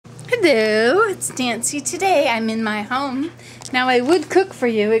Hello, it's Nancy. Today I'm in my home. Now I would cook for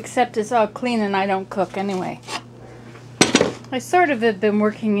you, except it's all clean and I don't cook anyway. I sort of have been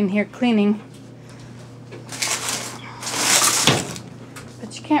working in here cleaning,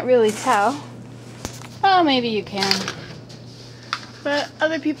 but you can't really tell. Oh, maybe you can. But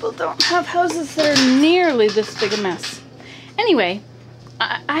other people don't have houses that are nearly this big a mess. Anyway,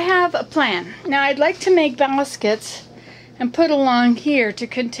 I have a plan. Now I'd like to make baskets and put along here to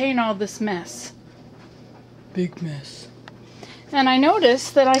contain all this mess. Big mess. And I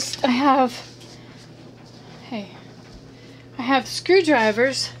noticed that I have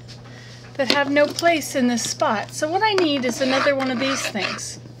screwdrivers that have no place in this spot. So what I need is another one of these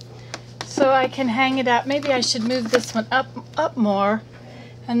things, so I can hang it up. Maybe I should move this one up more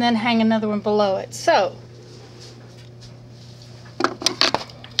and then hang another one below it. So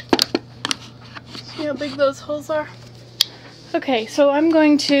see how big those holes are? Okay, so I'm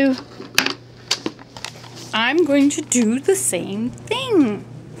going to do the same thing.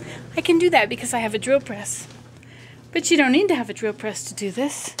 I can do that because I have a drill press. But you don't need to have a drill press to do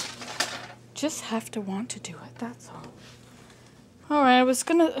this. Just have to want to do it, that's all. Alright, I was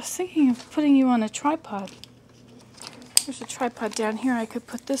thinking of putting you on a tripod. There's a tripod down here. I could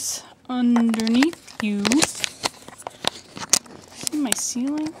put this underneath you. See my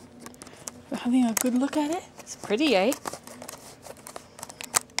ceiling? We're having a good look at it. It's pretty, eh?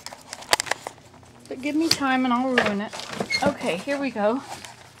 But give me time and I'll ruin it. Okay, here we go.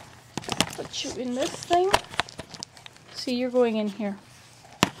 Put you in this thing. See, you're going in here.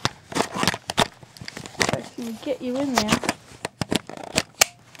 If I can get you in there.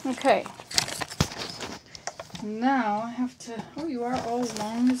 Okay. Now I have to... Oh, you are all as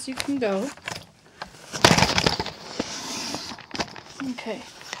long as you can go. Okay.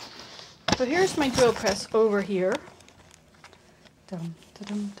 So here's my drill press over here. Dum,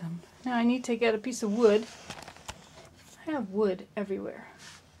 da-dum, dum. Now I need to get a piece of wood. I have wood everywhere.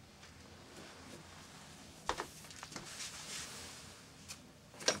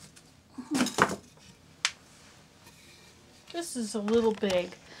 This is a little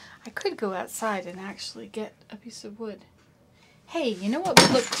big. I could go outside and actually get a piece of wood. Hey, you know what would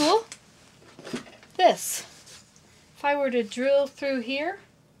look cool? This. If I were to drill through here,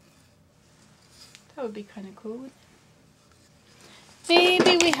 that would be kind of cool, wouldn't it?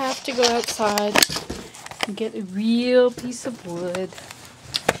 Maybe we have to go outside and get a real piece of wood.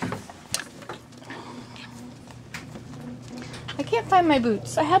 I can't find my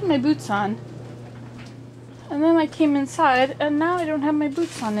boots. I had my boots on. And then I came inside and now I don't have my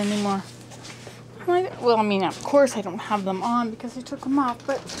boots on anymore. Well, I mean, of course I don't have them on because I took them off,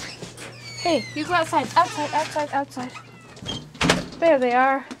 but hey, you go outside. Outside, outside, outside. There they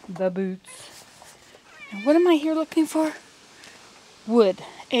are, the boots. Now, what am I here looking for? Wood.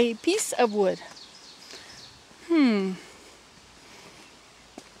 A piece of wood. A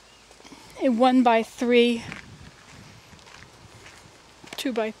 1x3.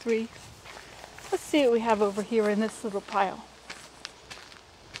 2x3. Let's see what we have over here in this little pile.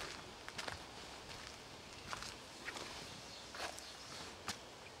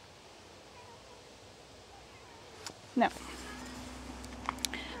 No.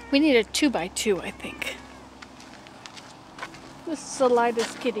 We need a 2x2, I think. This is the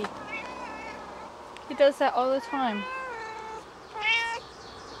lightest kitty. He does that all the time.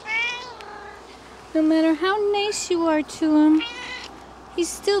 No matter how nice you are to him, he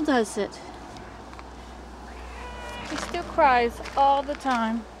still does it. He still cries all the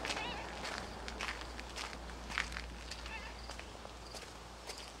time.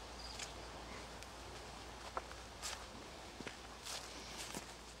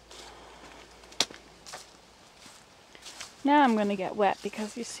 Now I'm going to get wet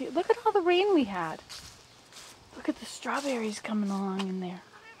because you see, look at all the rain we had. Look at the strawberries coming along in there.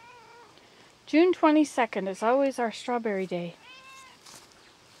 June 22nd is always our strawberry day.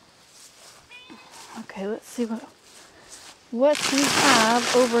 Okay, let's see what we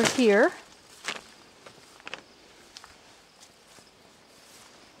have over here.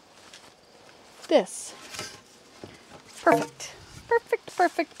 This. Perfect. Perfect,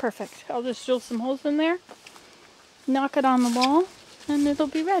 perfect, perfect. I'll just drill some holes in there. Knock it on the wall and it'll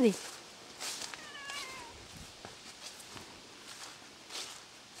be ready.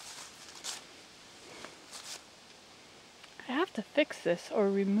 I have to fix this or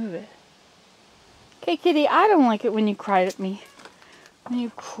remove it. Okay, kitty, I don't like it when you cry at me. When you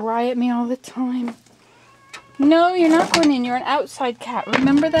cry at me all the time. No, you're not going in. You're an outside cat.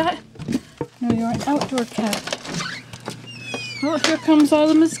 Remember that? No, you're an outdoor cat. Well, here comes all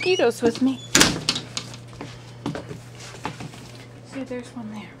the mosquitoes with me. See, there's one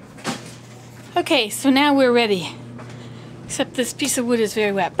there. Okay, so now we're ready. Except this piece of wood is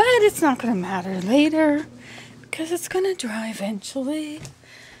very wet, but it's not going to matter later because it's going to dry eventually.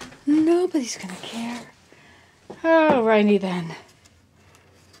 Nobody's going to care. Alrighty then.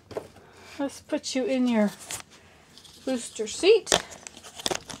 Let's put you in your booster seat.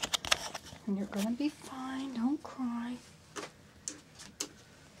 And you're going to be fine. Don't cry.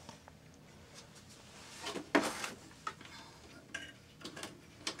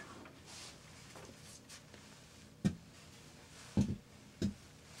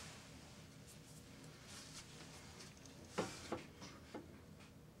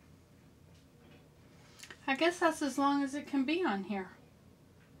 I guess that's as long as it can be on here.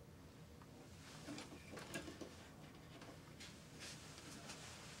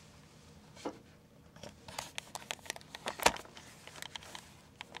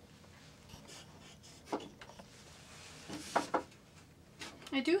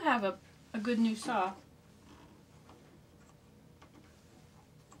 I do have a good new saw.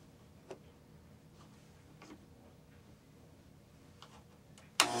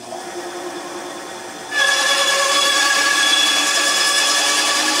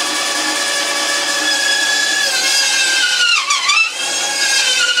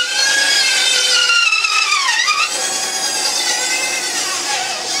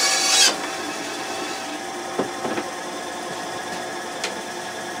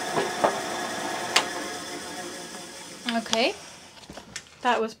 Okay,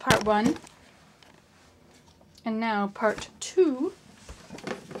 that was part 1, and now part 2.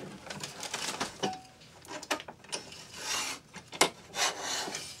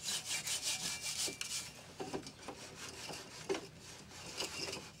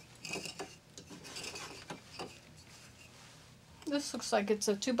 This looks like it's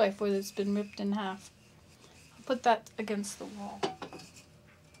a 2x4 that's been ripped in half. I'll put that against the wall.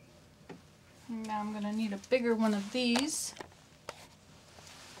 Now I'm going to need a bigger one of these.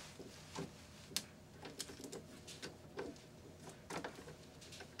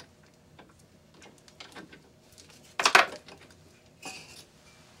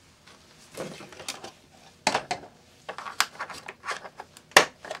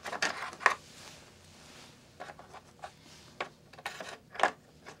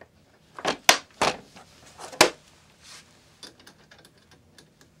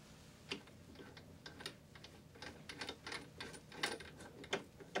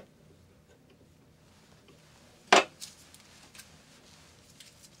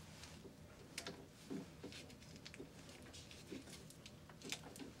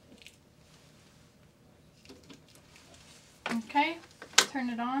 Okay, turn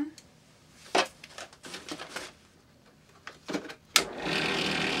it on.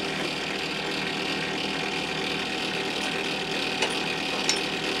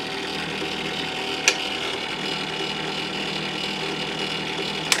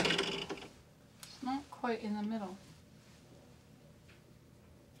 It's not quite in the middle.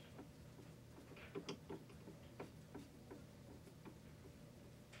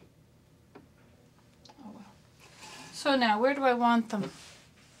 So now, where do I want them?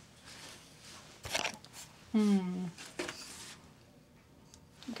 I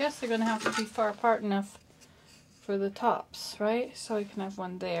guess they're going to have to be far apart enough for the tops, right? So I can have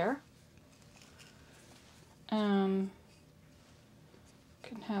one there. Can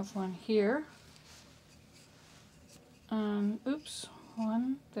have one here. Oops,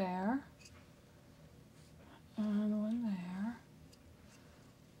 one there. And one there.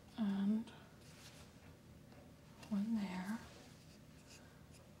 And one there.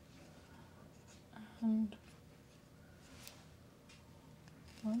 And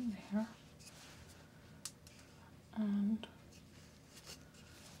one there. And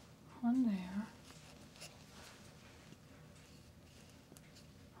one there.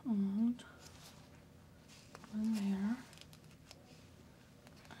 And one there.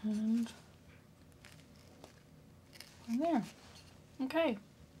 And one there. Okay.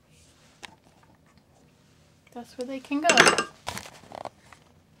 That's where they can go.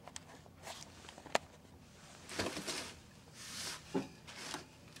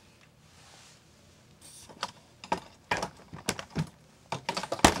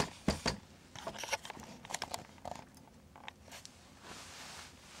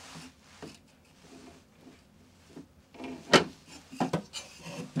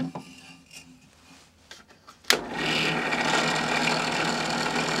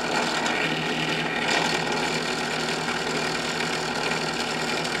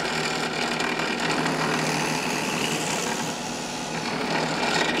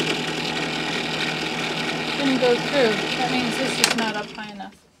 Go through. That means this is not up high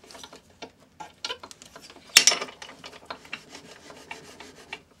enough.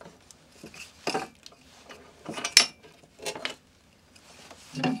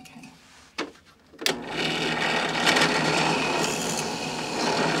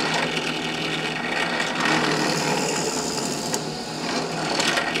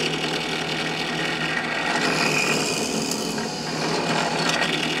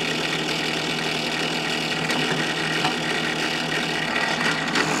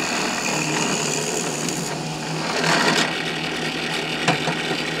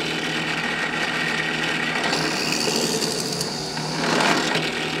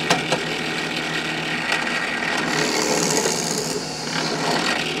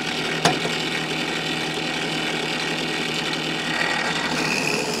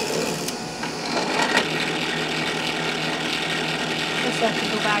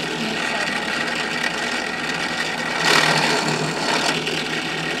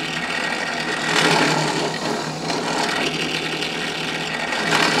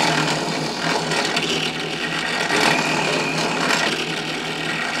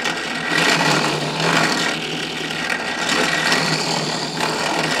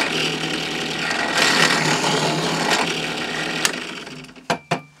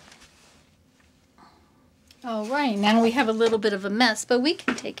 Right, now we have a little bit of a mess, but we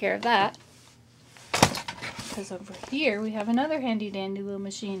can take care of that. Because over here we have another handy dandy little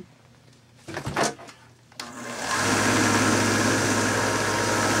machine.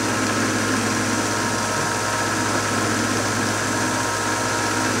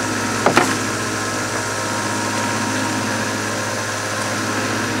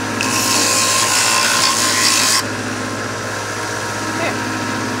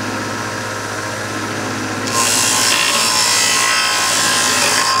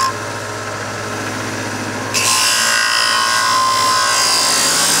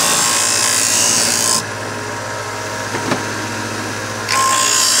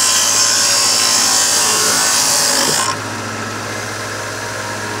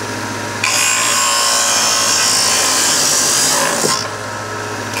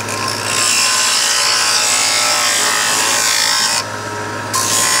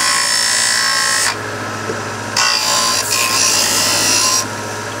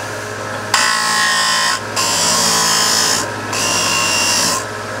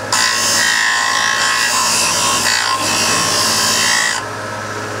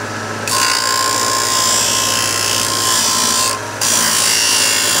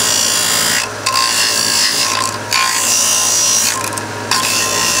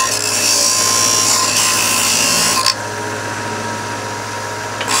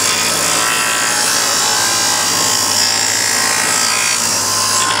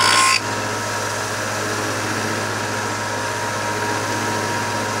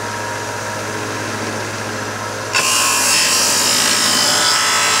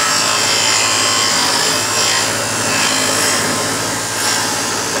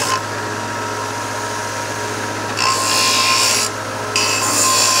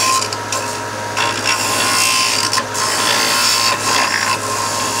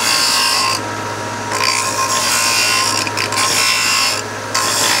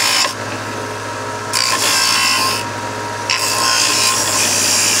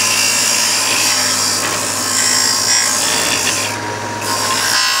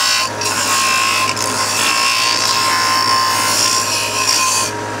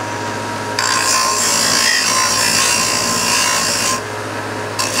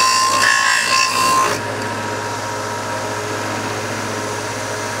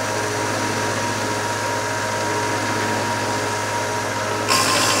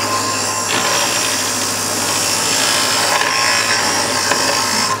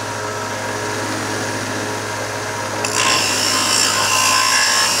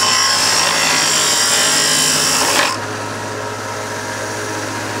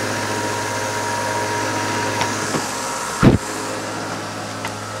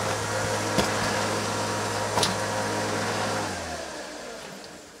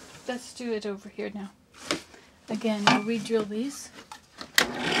 Let's do it over here now. Again, we'll re-drill these.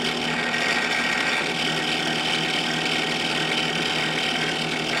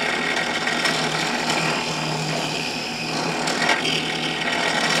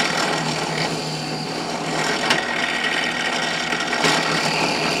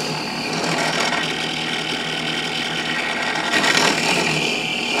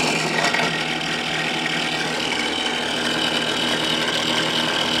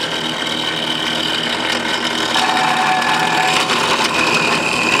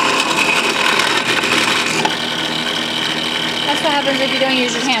 If you don't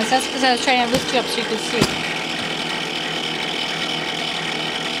use your hands. That's because I was trying to lift you up so you could see.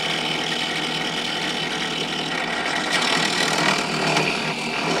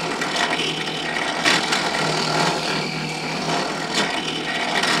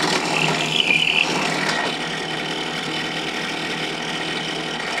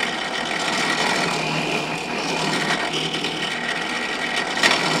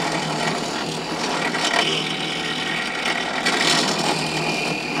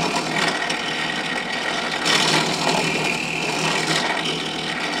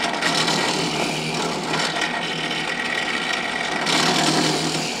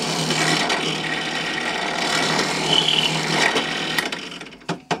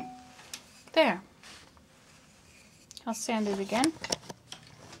 There. I'll sand it again.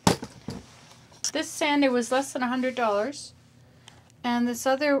 This sander was less than $100, and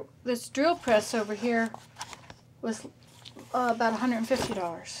this drill press over here was about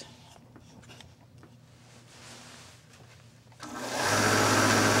 $150.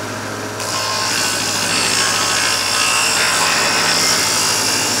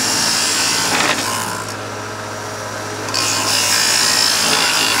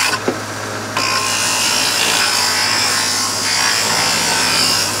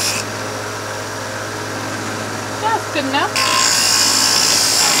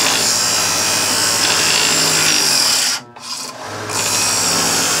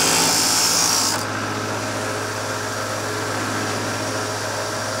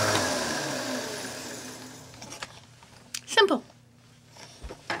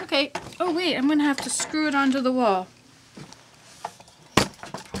 I'm going to have to screw it onto the wall.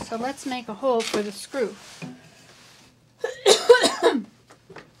 So let's make a hole for the screw.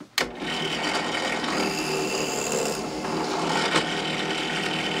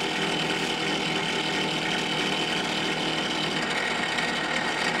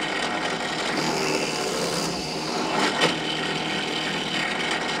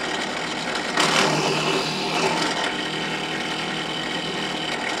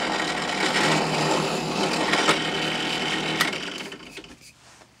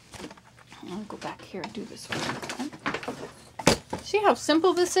 Here, do this one. See how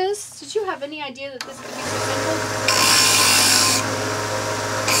simple this is? Did you have any idea that this could be so simple?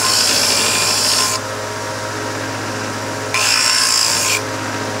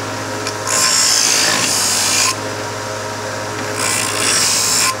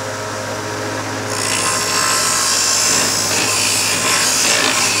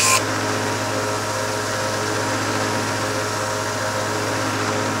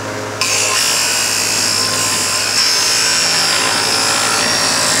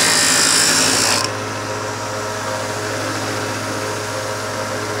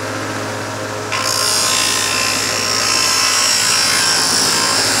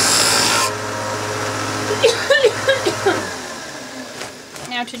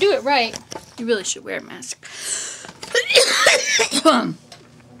 Now, to do it right, you really should wear a mask.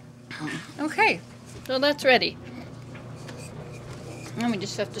 Okay, so that's ready. Now we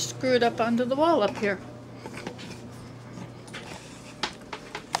just have to screw it up onto the wall up here.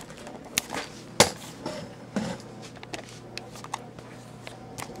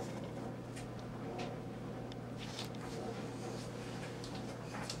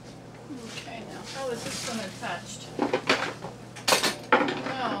 Okay, now how is this one attached?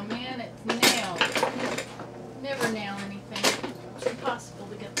 Oh man, it's nailed. Never nail anything. It's impossible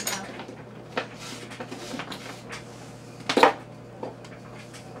to get them out.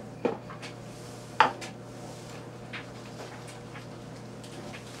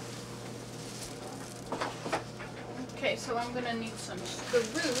 Okay, so I'm going to need some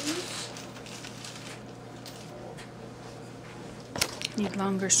screws. Need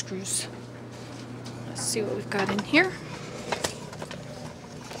longer screws. Let's see what we've got in here.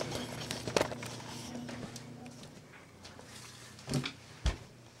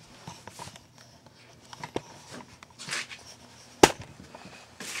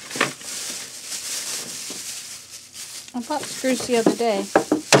 I bought screws the other day,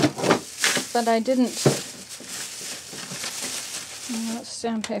 but I didn't. Oh, that's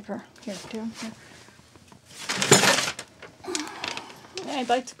sandpaper. Here, down here. I'd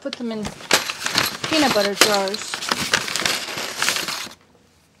like to put them in peanut butter jars.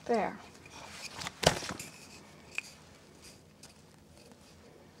 There.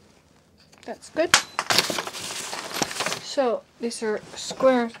 That's good. So these are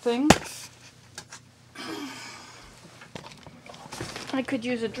square things. I could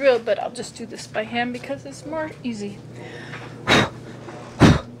use a drill, but I'll just do this by hand because it's more easy.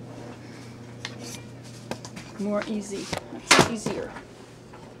 More easy. That's easier.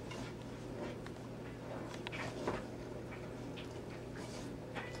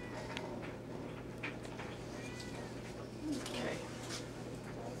 Okay.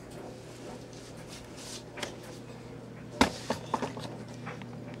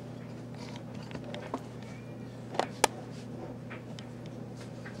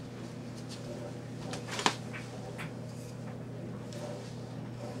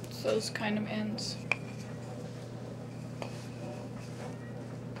 It's those kind of ends.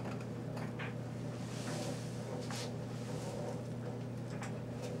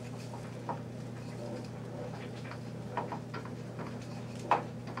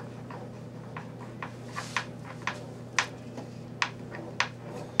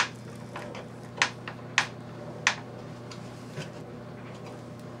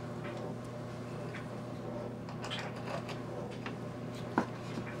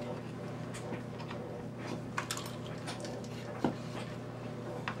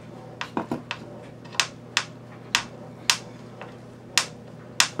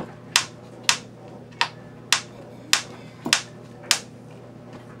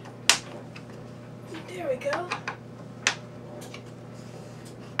 There we go.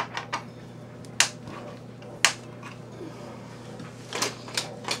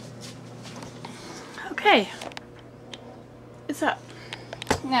 Okay, it's up.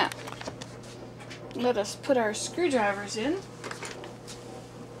 Now, let us put our screwdrivers in.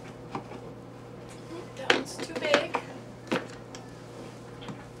 That one's too big.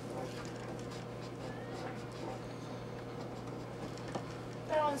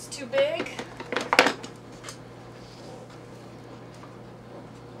 That one's too big.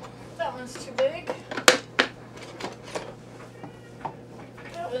 one's too big.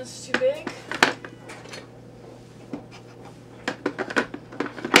 That one's too big.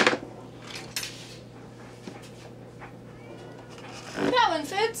 That one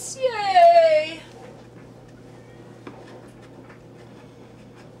fits. Yay!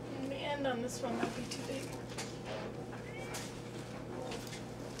 And the end on this one might be too big.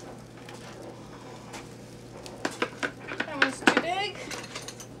 That one's too big.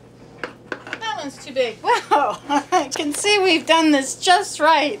 That one's too big. Wow! I can see we've done this just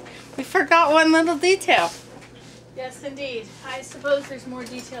right. We forgot one little detail. Yes, indeed. I suppose there's more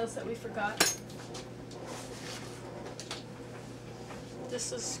details that we forgot.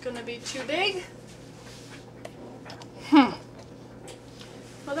 This is going to be too big. Well,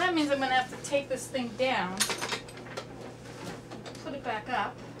 that means I'm going to have to take this thing down, put it back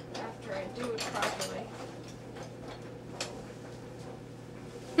up after I do it properly.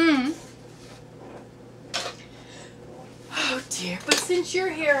 Oh dear, but since you're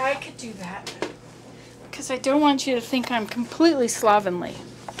here, I could do that. Because I don't want you to think I'm completely slovenly.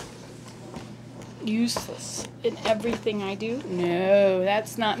 Useless in everything I do. No,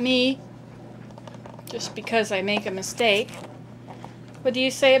 that's not me. Just because I make a mistake. What do you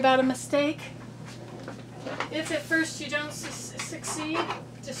say about a mistake? If at first you don't succeed,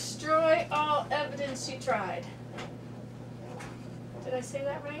 destroy all evidence you tried. Did I say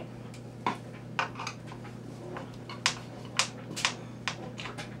that right?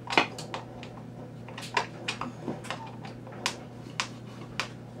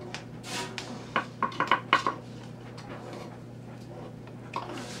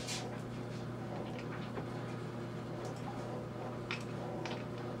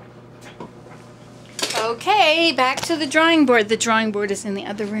 Okay, back to the drawing board. The drawing board is in the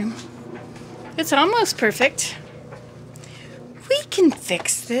other room. It's almost perfect. We can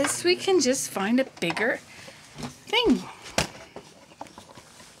fix this. We can just find a bigger thing.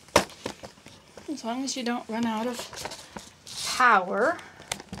 As long as you don't run out of power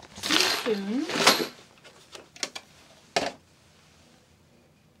too soon.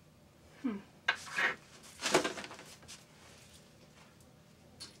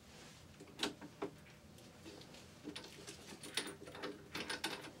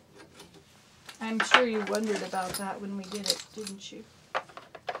 I'm sure you wondered about that when we did it, didn't you?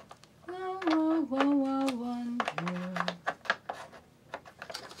 Wonder.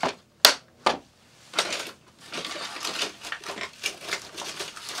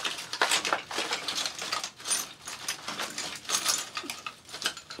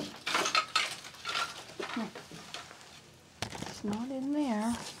 It's not in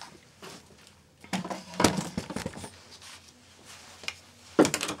there.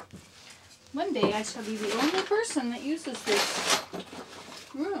 One day I shall be the only person that uses this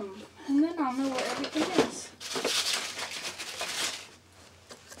room, and then I'll know where everything is.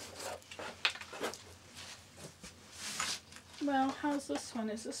 Well, how's this one?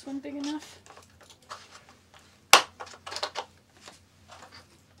 Is this one big enough?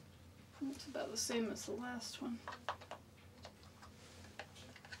 It's about the same as the last one.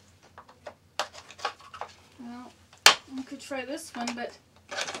 Well, we could try this one, but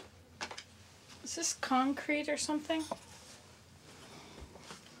is this concrete or something?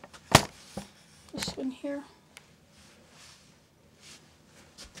 This one here.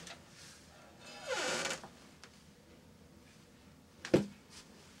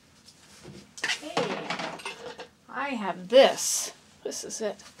 Hey, I have this. This is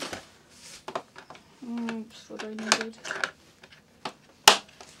it. That's what I needed.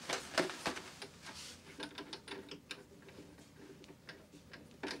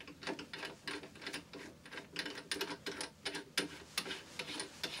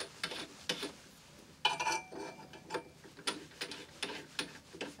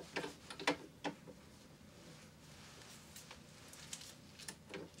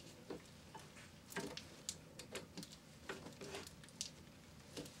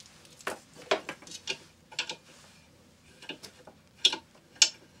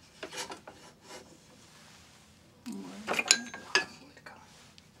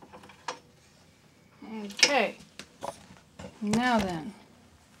 Okay, now then,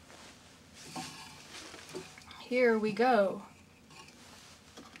 here we go.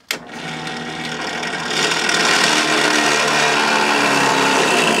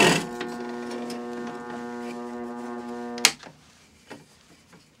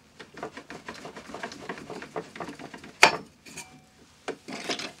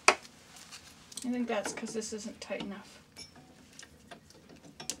 I think that's because this isn't tight enough.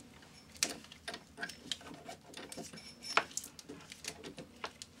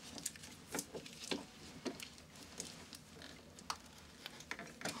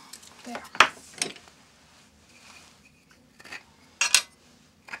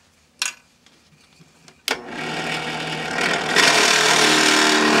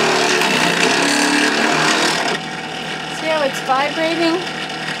 vibrating.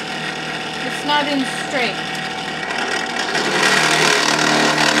 It's not in straight.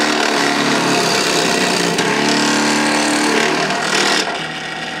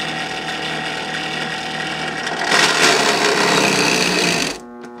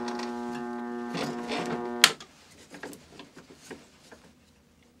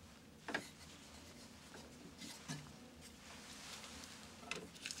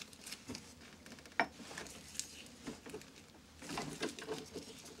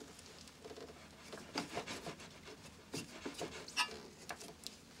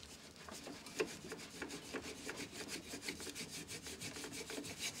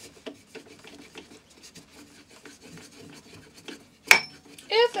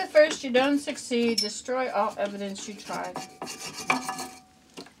 If at first you don't succeed, destroy all evidence you tried.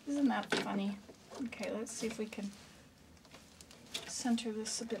 Isn't that funny? Okay, let's see if we can center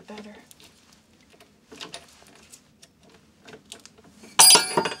this a bit better.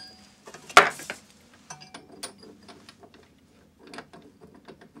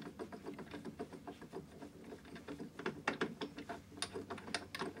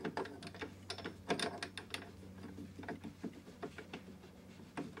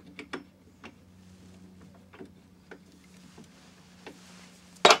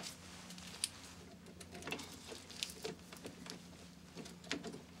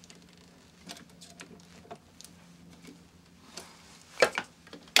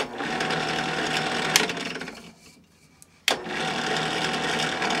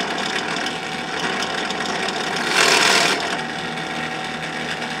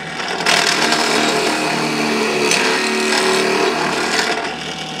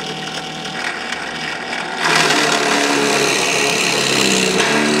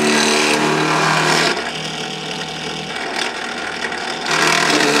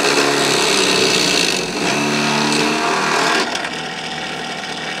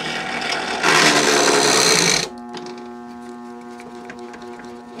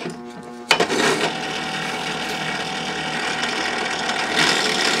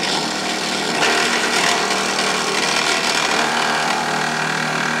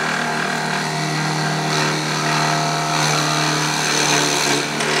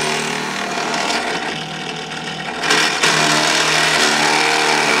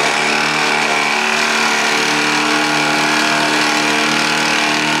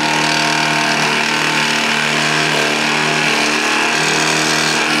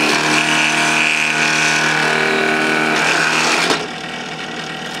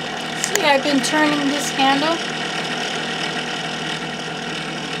 I've been turning this handle.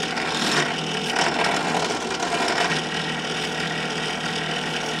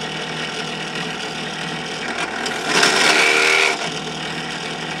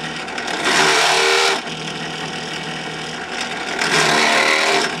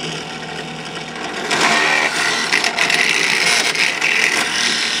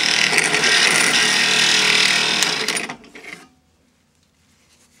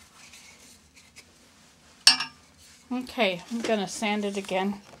 Okay, I'm gonna sand it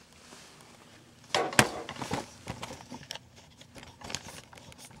again.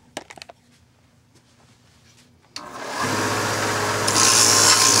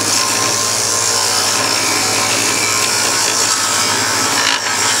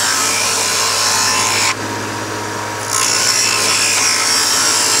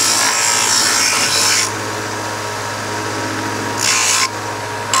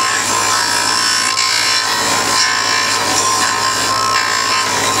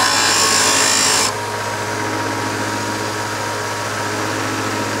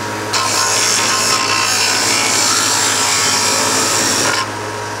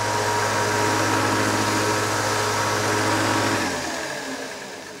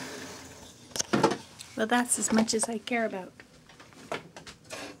 Well, that's as much as I care about.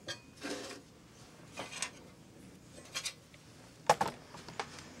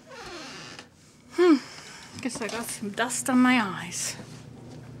 Guess I got some dust on my eyes.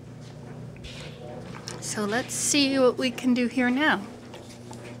 So let's see what we can do here now.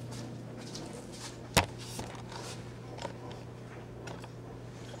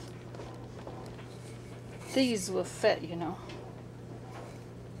 These will fit, you know.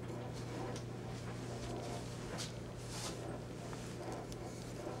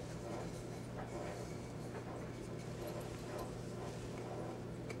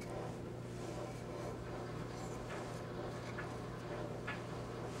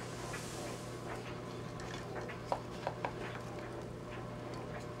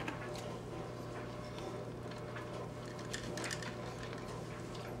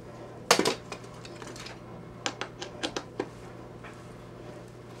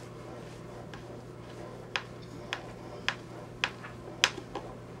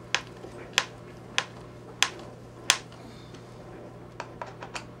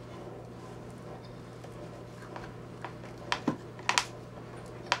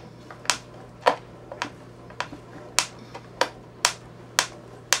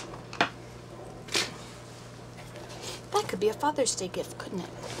 a Father's Day gift, couldn't it?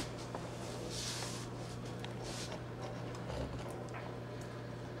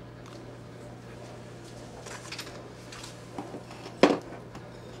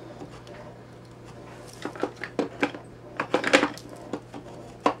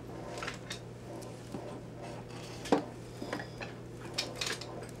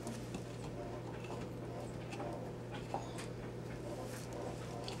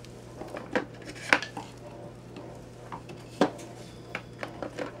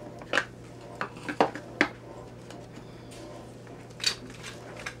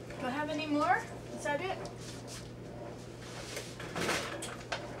 Do I have any more? Is that it?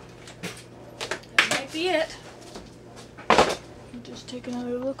 That might be it. Just take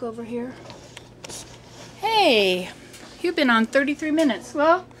another look over here. Hey, you've been on 33 minutes.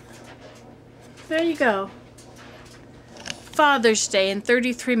 Well, there you go. Father's Day in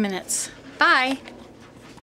 33 minutes. Bye.